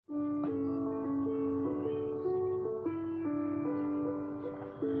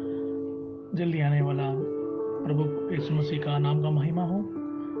जल्दी आने वाला प्रभु यीशु मसीह का नाम का महिमा हो।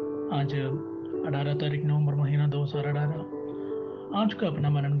 आज 18 तारीख नवंबर महीना 2018। आज का अपना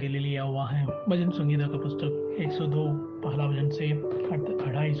मनन के लिए लिया हुआ है भजन संगीता का पुस्तक 102 पहला वचन से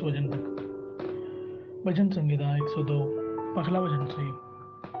 28 वचन तक। भजन संगीता 102 पहला वचन से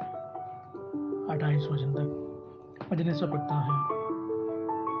 28 वचन तक भजन ऐसा पढ़ता है।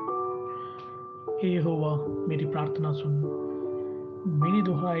 हे यहोवा, मेरी प्रार्थना सुन, मेरी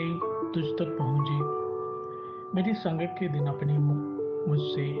दुहाई तुझ तक पहुंचे। मेरी संकट के दिन अपने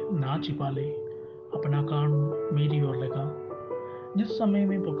मुझसे ना छिपा ले, अपना कान मेरी ओर लगा। जिस समय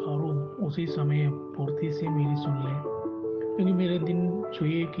मैं पुकारूं उसी समय पूर्ति से मेरी सुन ले, क्योंकि मेरे दिन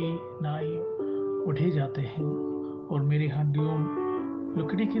चूहे की नाई उठे जाते हैं और मेरी हड्डियों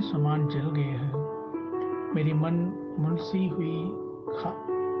लकड़ी के समान जल गए हैं। मेरी मन मुलसी हुई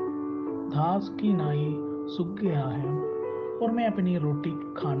घास की नाई सूख गया है और मैं अपनी रोटी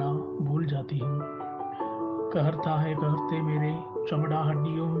खाना भूल जाती हूँ। कहते मेरे चमड़ा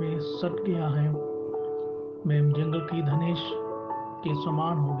हड्डियों में सट गया है। मैं जंगल की धनेश के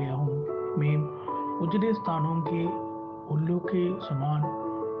समान हो गया हूँ। मैं उजड़े स्थानों के उल्लू के समान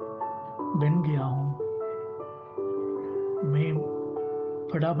बन गया हूँ। मैं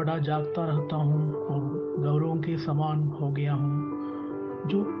बड़ा बड़ा जागता रहता हूँ और गौरों के समान हो गया हूँ,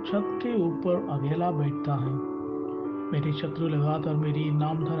 जो छत के ऊपर अकेला बैठता है। मेरे शत्रु लगातार मेरी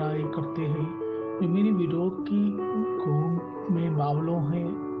नामधराई करते हैं, जो मेरी विरोध की खून में बावलों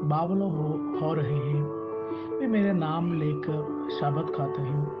हो रहे हैं। वे मेरे नाम लेकर शबद खाते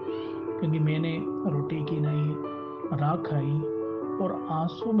हैं, क्योंकि मैंने रोटी की नई राख खाई और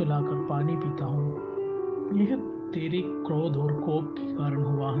आंसू मिलाकर पानी पीता हूँ। यह तेरे क्रोध और कोप के कारण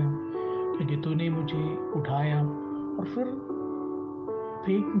हुआ है, क्योंकि तूने मुझे उठाया और फिर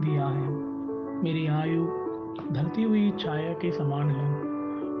फेंक दिया है। मेरी आयु ढलती हुई छाया के समान है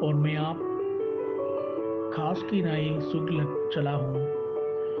और मैं आप घास की नाई सूख चला हूँ।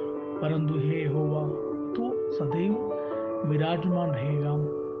 परंतु हे यहोवा, तू सदैव विराजमान रहेगा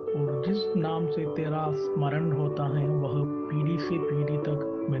और जिस नाम से तेरा स्मरण होता है वह पीढ़ी से पीढ़ी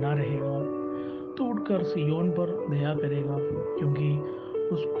तक बना रहेगा। तू उठकर सिय्योन पर दया करेगा, क्योंकि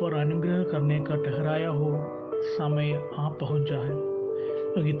उस पर अनुग्रह करने का ठहराया हो समय आ पहुंचा है।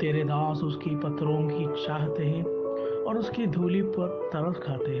 क्योंकि तेरे दास उसकी पत्थरों की चाहते हैं और उसकी धूली पर तरस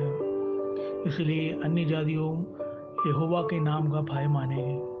खाते हैं। इसलिए अन्य जातियों यहोवा के नाम का भय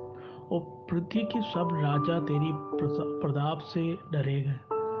मानेंगे और पृथ्वी के सब राजा तेरी प्रताप से डरेंगे।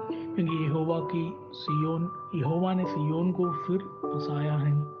 क्योंकि यहोवा ने सिय्योन को फिर बसाया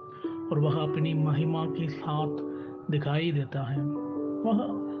है और वह अपनी महिमा के साथ दिखाई देता है। वह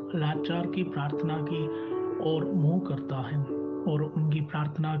लाचार की प्रार्थना की और मुंह करता है और उनकी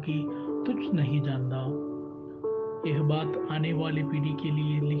प्रार्थना की तुझ नहीं जानता। यह बात आने वाली पीढ़ी के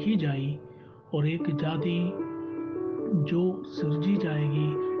लिए लिखी जाए और एक जाति जो सिरजी जाएगी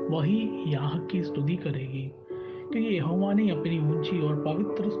वही याह की स्तुति करेगी। क्योंकि यहोवा ने अपनी ऊंची और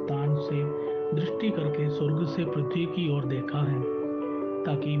पवित्र स्थान से दृष्टि करके स्वर्ग से पृथ्वी की ओर देखा है,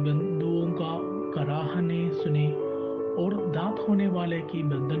 ताकि बंधुओं का कराहने सुने और दांत होने वाले की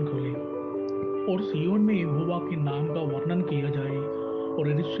बंधन खोले। और सिय्योन में यहोवा के नाम का वर्णन किया जाए और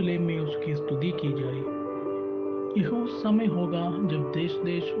यरूशलेम में उसकी स्तुति की जाए। यह उस समय होगा जब देश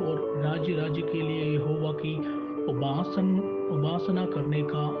देश और राज्य राज्य के लिए यहोवा की उपासना करने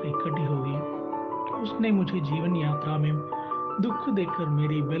का इकट्ठी होगी। उसने मुझे जीवन यात्रा में दुख देकर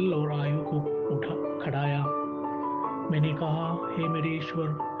मेरी बल और आयु को खड़ाया। मैंने कहा, हे मेरे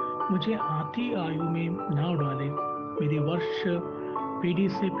ईश्वर, मुझे आती आयु में ना डाले। मेरे वर्ष पीढ़ी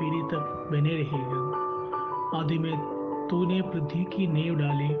से पीढ़ी तक बने रहेगा। आदि में तूने पृथ्वी की नींव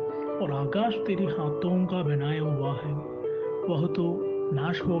डाली और आकाश तेरे हाथों का बनाया हुआ है। वह तो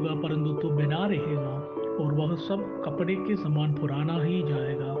नाश होगा परंतु तू बना रहेगा, और वह सब कपड़े के समान पुराना ही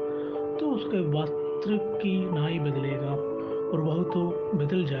जाएगा। तो उसके वस्त्र की नाई बदलेगा और वह तो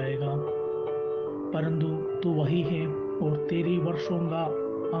बदल जाएगा, परंतु तू वही है और तेरी वर्षों का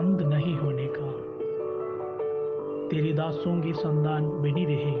अंत नहीं होने का। तेरी दासों की संतान बनी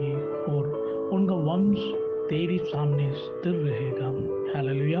रहेगी और उनका वंश तेरी सामने स्थिर रहेगा।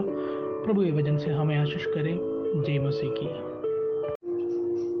 हालेलुया। प्रभु ये वचन से हमें आशीष करे। जय मसीह की।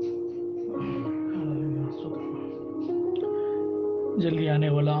 जल्दी आने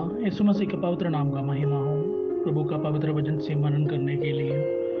वाला यीशु मसीह के पवित्र नाम का महिमा हो। प्रभु का पवित्र वचन से मनन करने के लिए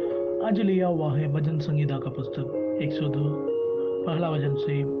आज लिया हुआ है भजन संगीता का पुस्तक 102 पहला वचन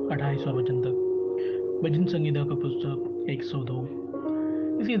से 28वां वचन तक। भजन संगीता का पुस्तक 102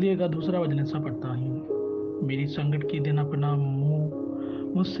 इसी अध्याय का दूसरा वचन ऐसा पढ़ता है। मेरी संकट के दिन अपना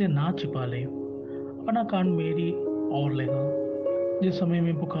मुंह मुझसे ना छिपा ले, अपना कान मेरी ओर लेगा। जिस समय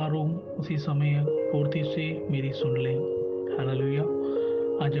मैं पुकारूं उसी समय पूर्ति से मेरी सुन ले। हालेलुया।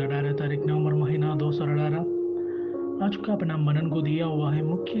 आज 18 तारीख नवंबर महीना 2018। आज का अपना मनन को दिया हुआ है,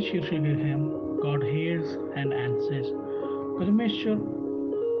 मुख्य शीर्षक है गॉड हियर्स एंड आंसर्स। परमेश्वर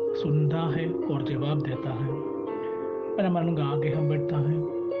सुनता है और जवाब देता है। अपना मनन का आगे हम बढ़ता है।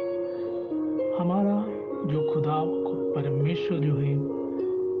 हमारा जो खुदा परमेश्वर जो है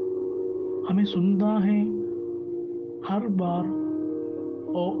हमें सुनता है हर बार,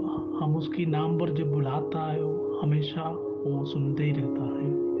 और हम उसकी नाम पर जब बुलाता है हमेशा वो सुनते ही रहता है।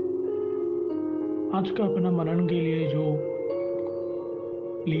 आज का अपना मनन के लिए जो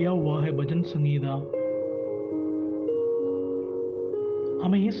लिया हुआ है भजन संगीता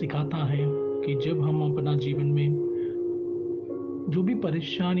हमें ये सिखाता है कि जब हम अपना जीवन में जो भी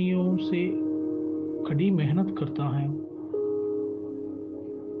परेशानियों से कड़ी मेहनत करता है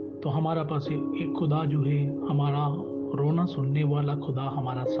तो हमारा पास एक खुदा जो है, हमारा रोना सुनने वाला खुदा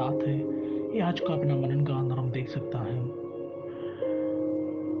हमारा साथ है। ये आज का अपना मनन का अंदर हम देख सकता है।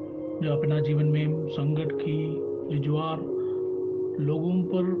 जो अपना जीवन में संकट की जो ज्वार लोगों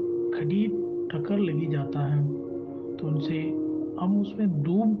पर खड़ी टक्कर लगी जाता है तो उनसे हम उसमें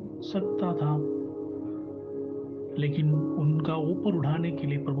डूब सकता था, लेकिन उनका ऊपर उठाने के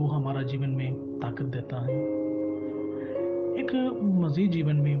लिए प्रभु हमारा जीवन में ताकत देता है। एक मसीह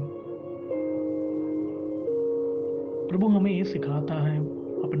जीवन में प्रभु हमें ये सिखाता है,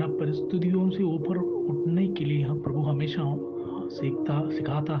 अपना परिस्थितियों से ऊपर उठने के लिए हम प्रभु हमेशा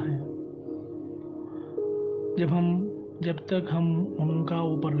सिखाता है। जब तक हम उनका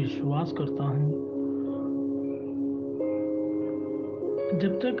ऊपर विश्वास करता है,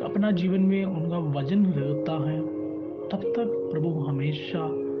 जब तक अपना जीवन में उनका वजन रहता है, तब तक प्रभु हमेशा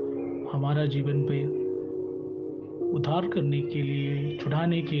हमारा जीवन पे उद्धार करने के लिए,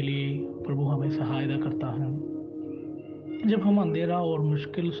 छुड़ाने के लिए प्रभु हमें सहायता करता है। जब हम अंधेरा और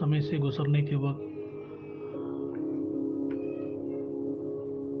मुश्किल समय से गुजरने के वक्त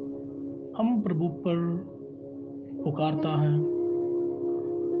हम प्रभु पर पुकारता है,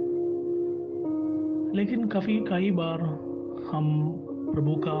 लेकिन कई बार हम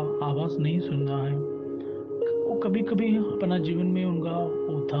प्रभु का आवाज नहीं सुनता है। वो कभी कभी अपना जीवन में उनका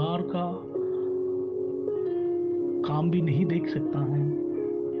उद्धार का काम भी नहीं देख सकता है।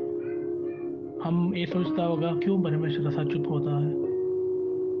 हम ये सोचता होगा क्यों परमेश्वर ऐसा चुप होता है,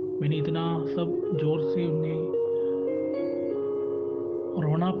 मैंने इतना सब जोर से उन्हें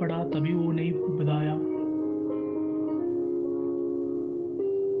रोना पड़ा तभी वो नहीं बताया।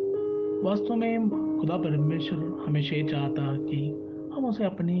 वास्तव में खुदा परमेश्वर हमेशा ये चाहता है कि हम उसे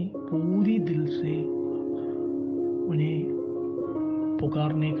अपनी पूरी दिल से उन्हें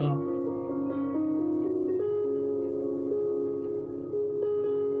पुकारने का,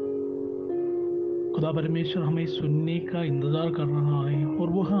 खुदा परमेश्वर हमें सुनने का इंतजार कर रहा है और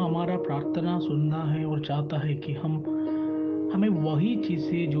वह हमारा प्रार्थना सुनना है और चाहता है कि हमें वही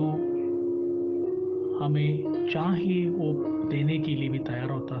चीज़ें जो हमें चाहिए वो देने के लिए भी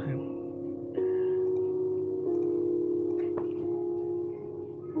तैयार होता है।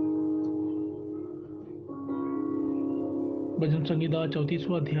 भजन संगीता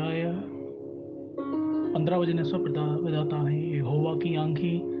 34वां अध्याय 15 वचन ऐसा बताता है, यहोवा की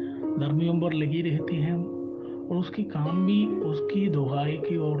आंखें धर्मियों पर लगी रहती हैं और उसकी काम भी उसकी दुहाई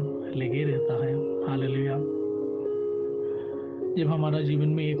की ओर लगे रहता है। हालेलुया। जब हमारा जीवन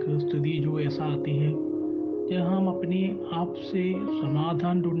में एक स्थिति जो ऐसा आती है जब हम अपने आप से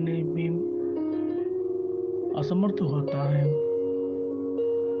समाधान ढूंढने में असमर्थ होता है,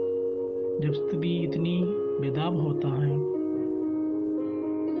 जब स्थिति इतनी बेदाब होता है,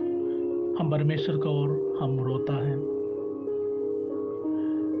 हम परमेश्वर का और हम रोता है।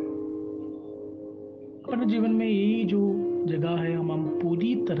 अपने जीवन में यही जो जगह है, हम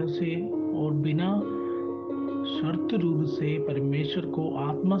पूरी तरह से और बिना शर्त रूप से परमेश्वर को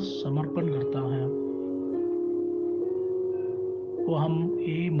आत्मसमर्पण करता है। वो हम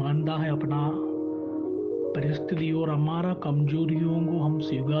ये मानता है अपना परिस्थिति और हमारा कमजोरियों को हम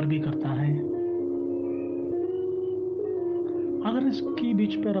स्वीकार भी करता है। अगर इसके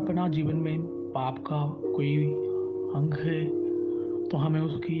बीच पर अपना जीवन में पाप का कोई अंग है तो हमें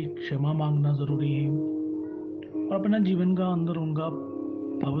उसकी क्षमा मांगना जरूरी है और अपना जीवन का अंदर उनका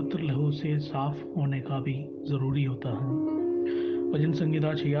पवित्र लहू से साफ होने का भी जरूरी होता है। भजन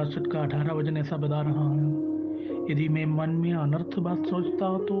संगीता 66 का 18 वचन ऐसा बता रहा है, यदि मैं मन में अनर्थ बात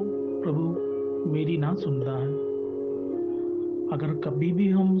सोचता तो प्रभु मेरी ना सुनता है। अगर कभी भी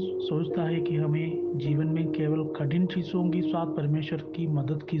हम सोचता है कि हमें जीवन में केवल कठिन चीजों के साथ परमेश्वर की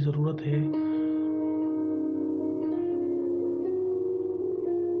मदद की जरूरत है,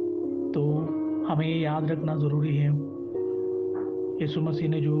 तो हमें ये याद रखना जरूरी है, यीशु मसीह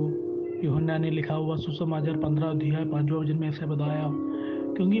ने जो यूहन्ना ने लिखा हुआ सुसमाचार 15 अध्याय 5वां वचन में ऐसे बताया,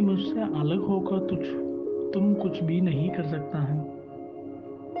 क्योंकि मुझसे अलग होकर तुम कुछ भी नहीं कर सकता है।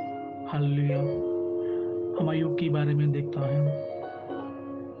 हालेलुया। हम अय्यूब के बारे में देखता है,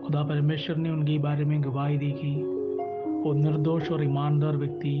 खुदा परमेश्वर ने उनके बारे में गवाही दी कि वो निर्दोष और ईमानदार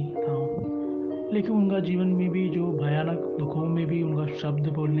व्यक्ति था, लेकिन उनका जीवन में भी जो भयानक दुखों में भी उनका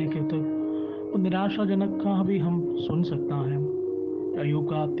शब्द बोलने के तक वो निराशाजनक का भी हम सुन सकता है। अय्यूब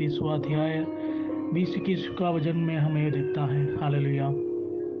का 30वां अध्याय 20-21 का वचन में हमें दिखता है। हालेलुया।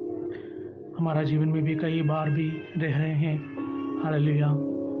 हमारा जीवन में भी कई बार भी रहे हैं। हालेलुया।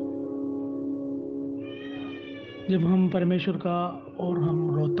 जब हम परमेश्वर का और हम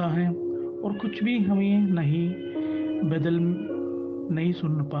रोता है और कुछ भी हमें नहीं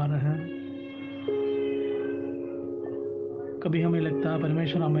सुन पा रहे हैं। कभी हमें लगता है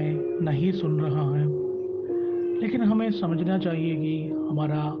परमेश्वर हमें नहीं सुन रहा है, लेकिन हमें समझना चाहिए कि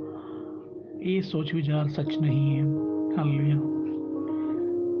हमारा ये सोच विचार सच नहीं है। हालेलुया।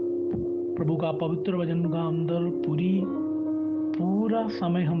 प्रभु का पवित्र वचन का अंदर पूरा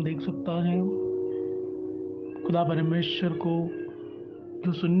समय हम देख सकता है खुदा परमेश्वर को,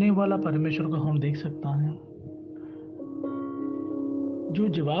 जो सुनने वाला परमेश्वर को हम देख सकता है, जो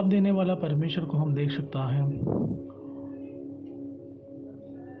जवाब देने वाला परमेश्वर को हम देख सकता है।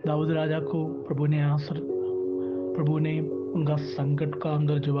 दाऊद राजा को प्रभु ने उनका संकट का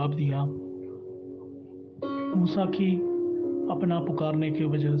अंदर जवाब दिया। मूसा की अपना पुकारने की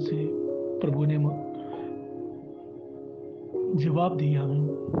वजह से प्रभु ने जवाब दिया।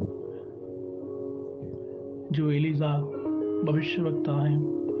 जो एलिजा भविष्यवक्ता है,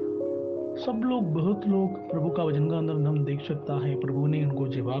 बहुत लोग प्रभु का वचन का अंदर हम देख सकता है प्रभु ने उनको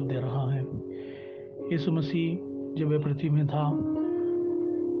जवाब दे रहा है। यीशु मसीह जब वह पृथ्वी में था,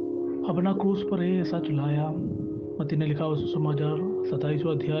 अपना क्रूस पर ऐसा चलाया। मत्ती ने लिखा सुसमाचार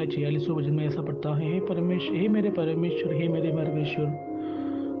 27वां अध्याय 46वां वचन में ऐसा पढ़ता है, हे मेरे परमेश्वर,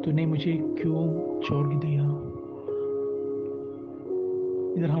 तूने मुझे क्यों छोड़ दिया।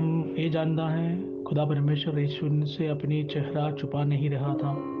 इधर हम ये जानता है खुदा परमेश्वर यीशु से अपनी चेहरा छुपा नहीं रहा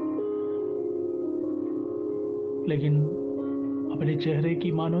था, लेकिन अपने चेहरे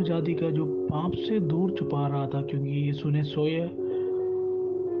की मानव जाति का जो पाप से दूर छुपा रहा था, क्योंकि यीशु ने सोए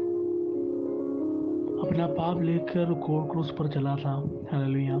अपना पाप लेकर क्रूस पर चला था।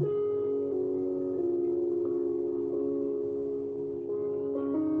 हालेलुया।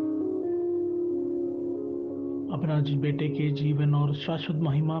 अपना बेटे के जीवन और शाश्वत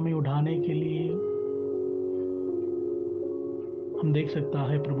महिमा में उठाने के लिए हम देख सकता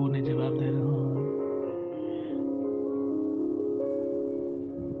है प्रभु ने जवाब दे रहा है।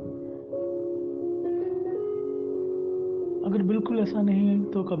 अगर बिल्कुल ऐसा नहीं है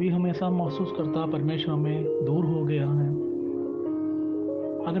तो कभी हम ऐसा महसूस करता परमेश्वर हमें दूर हो गया है।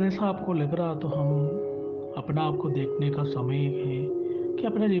 अगर ऐसा आपको लग रहा तो हम अपना आप को देखने का समय है कि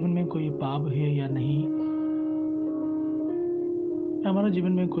अपने जीवन में कोई पाप है या नहीं, हमारे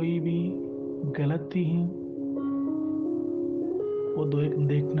जीवन में कोई भी गलती है, वो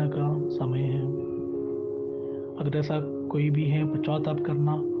देखने का समय है। अगर ऐसा कोई भी है, पश्चाताप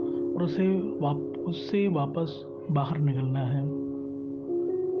करना और उससे वापस बाहर निकलना है।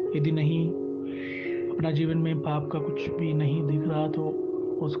 यदि नहीं, अपना जीवन में पाप का कुछ भी नहीं दिख रहा तो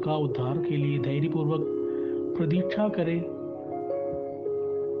उसका उद्धार के लिए धैर्यपूर्वक प्रतीक्षा करें।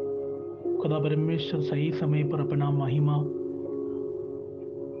 खुदा परमेश्वर सही समय पर अपना महिमा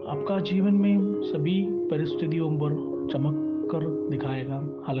आपका जीवन में सभी परिस्थितियों पर चमक कर दिखाएगा।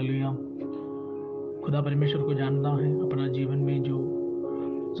 हालेलुया। खुदा परमेश्वर को जानना है अपना जीवन में जो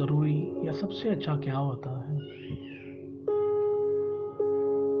जरूरी या सबसे अच्छा क्या होता है।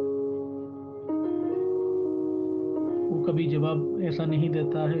 वो कभी जवाब ऐसा नहीं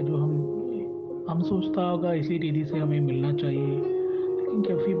देता है जो हम सोचता होगा इसी रीति से हमें मिलना चाहिए, लेकिन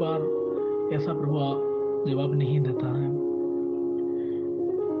काफी बार ऐसा प्रभु जवाब नहीं देता है।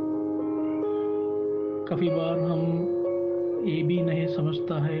 काफी बार हम ये भी नहीं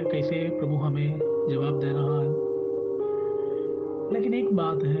समझता है कैसे प्रभु हमें जवाब दे रहा है, लेकिन एक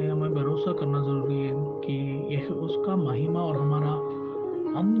बात है, हमें भरोसा करना जरूरी है कि यह उसका महिमा और हमारा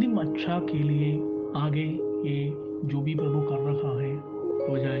अंतिम अच्छा के लिए आगे ये जो भी प्रभु कर रहा है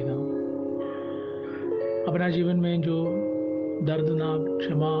हो जाएगा। अपना जीवन में जो दर्दनाक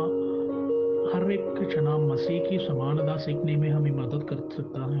क्षमा हर एक क्षण मसीह की समानता सीखने में हमें मदद कर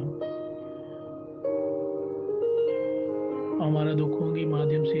सकता है। हमारे दुखों के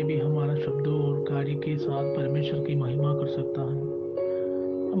माध्यम से भी हमारा शब्दों और कार्य के साथ परमेश्वर की महिमा कर सकता है।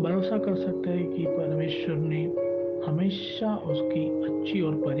 हम भरोसा कर सकते हैं कि परमेश्वर ने हमेशा उसकी अच्छी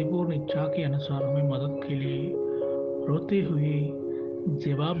और परिपूर्ण इच्छा के अनुसार हमें मदद के लिए रोते हुए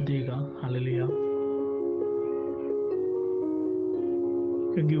जवाब देगा। हालेलुया।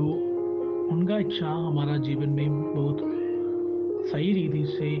 क्योंकि वो उनका इच्छा हमारा जीवन में बहुत सही रीति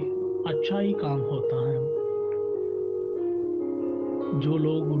से अच्छा ही काम होता है। जो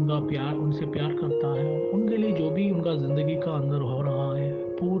लोग उनका प्यार उनसे प्यार करता है उनके लिए जो भी उनका जिंदगी का अंदर हो रहा है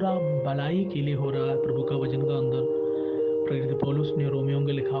पूरा भलाई के लिए हो रहा है। प्रभु का वचन का अंदर प्रेरित पौलुस ने रोमियो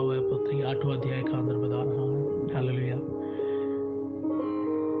के लिखा हुआ है पत्री 8वां अध्याय का अंदर बता रहा है। हालेलुया।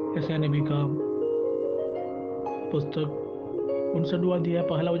 यशायाह नबी का पुस्तक 59वां अध्याय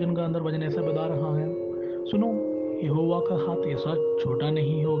पहला वचन का अंदर वचन ऐसा बता रहा है, सुनो, यहोवा का हाथ ऐसा छोटा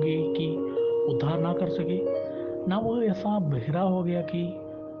नहीं होगी कि उद्धार ना कर सके, ना वो ऐसा बहरा हो गया कि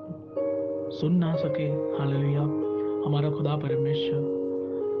सुन ना सके। हालेलुया। हमारा खुदा परमेश्वर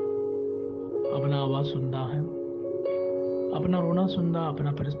अपना आवाज सुनता है, अपना रोना सुनता,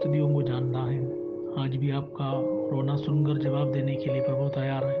 अपना परिस्थितियों को जानता है। आज भी आपका रोना सुनकर जवाब देने के लिए प्रभु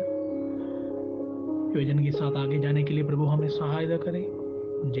तैयार है। योजन के साथ आगे जाने के लिए प्रभु हमें सहायता करे।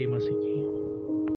 जय मसीह की।